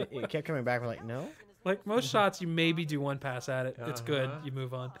 Yeah, it kept coming back. We're like, no. Like most shots, you maybe do one pass at it. It's good. Uh-huh. You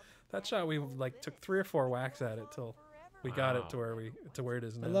move on. That shot, we like took 3 or 4 whacks at it till we got it to where it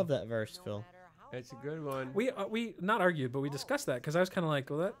is now. I love that verse, Phil. It's a good one. We not argued, but we discussed that because I was kind of like,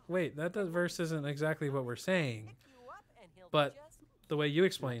 well, that verse isn't exactly what we're saying, but the way you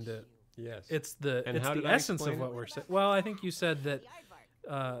explained it, Yes. it's the And it's how the did I essence of explain what it? we're saying. Well, I think you said that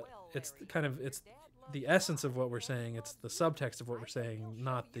it's the essence of what we're saying. It's the subtext of what we're saying,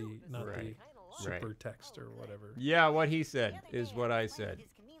 not the Right. super text or whatever. Yeah, what he said is what I said.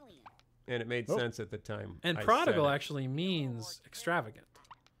 And it made Oh. sense at the time. And I prodigal said it. actually means extravagant.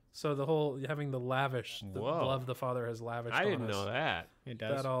 So the whole having the lavish, the Whoa. love the Father has lavished I on didn't us. know that. It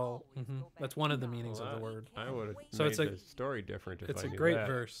does. That all. That's one of the meanings of the word. I would have So made it's a- the story different if It's I a knew great that.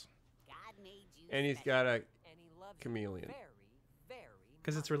 verse And he's got a chameleon.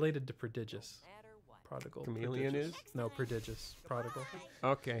 because it's related to prodigious. Prodigal. Chameleon prodigious. is? No, prodigious. Prodigal.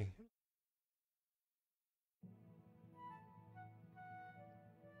 Okay.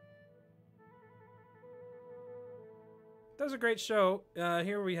 That was a great show.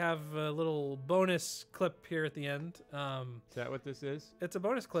 Here we have a little bonus clip here at the end. Is that what this is? It's a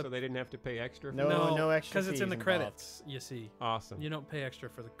bonus clip. So they didn't have to pay extra for No. that? extra because it's in the fees credits. You see, Awesome. you don't pay extra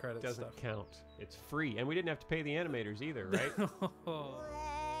for the credits Doesn't stuff. count. It's free. And we didn't have to pay the animators either, right?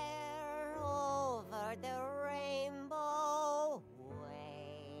 Where over the rainbow,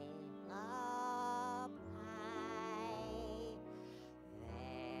 way up high,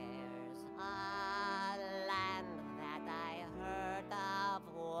 there's a land that I heard of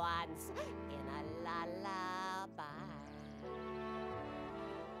once in a lullaby.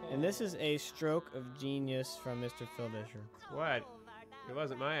 And this is a stroke of genius from Mr. Phil Vischer. What? It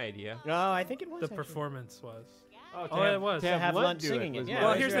wasn't my idea. No, I think it was. The actually. performance was. Oh, Oh, it was. To To have Lunt do singing it, was yeah. my Well,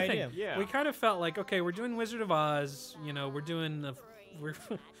 that here's was the your thing. idea. Yeah. We kind of felt like, okay, we're doing Wizard of Oz. You know, we're doing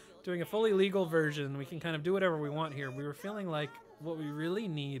a fully legal version. We can kind of do whatever we want here. We were feeling like what we really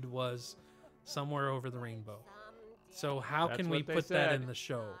need was Somewhere Over the Rainbow. So how That's can we what they put that said. in the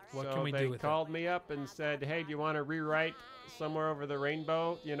show? What So can we they do with called me up and said, hey, do you want to rewrite Somewhere Over the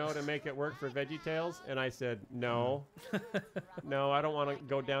Rainbow, to make it work for VeggieTales? And I said, no. No, I don't want to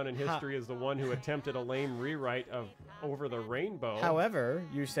go down in history as the one who attempted a lame rewrite of Over the Rainbow. However,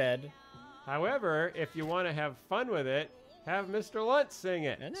 you said, However, if you want to have fun with it, have Mr. Lunt sing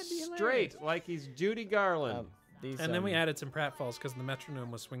it. And that'd be Straight, hilarious. like he's Judy Garland. these. And then we added some pratfalls because the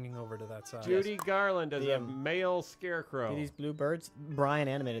metronome was swinging over to that side. Judy Garland as The, a male scarecrow. these blue birds. Brian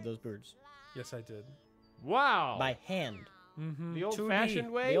animated those birds Yes, I did. Wow. by hand. Mm-hmm. The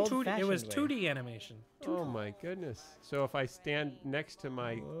old-fashioned way? The old- 2D, it was old-fashioned way. 2D animation. Oh my goodness! So if I stand next to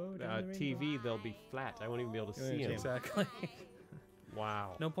my Whoa, down the TV, rainbow. they'll be flat. I won't even be able to You see won't them. see 'em. Exactly.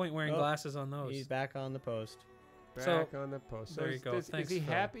 Wow. No point wearing Oh, glasses on those. He's back on the post. So, Back on the post. there you is, go. Is Thanks, he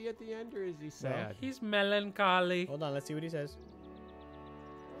Phil. happy at the end or is he sad? He's melancholy. Hold on, let's see what he says.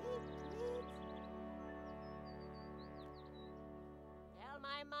 Tell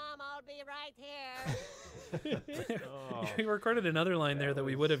my mom I'll be right here. Oh. You recorded another line there That that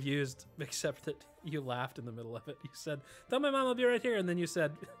we was- would have used, except that you laughed in the middle of it. You said, "Tell my mom I'll be right here," and then you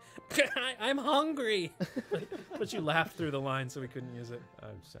said, "I'm hungry," but you laughed through the line, so we couldn't use it.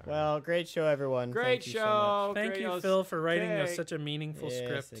 I'm sorry. Well, great show, everyone. great Thank you so show. Thank great you, show. Phil, for writing us Okay. such a meaningful much.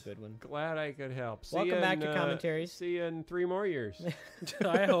 Yes, script. a good one. Glad I could help. See Welcome you back in, to Commentaries. See you in 3 more years.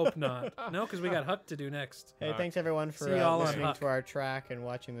 I hope not. No, because we got Huck to do next. Hey, thanks everyone for See y'all on listening Huck. to our track and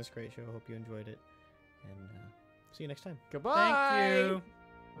watching this great show. Hope you enjoyed it. And see you next time. Goodbye. Thank you.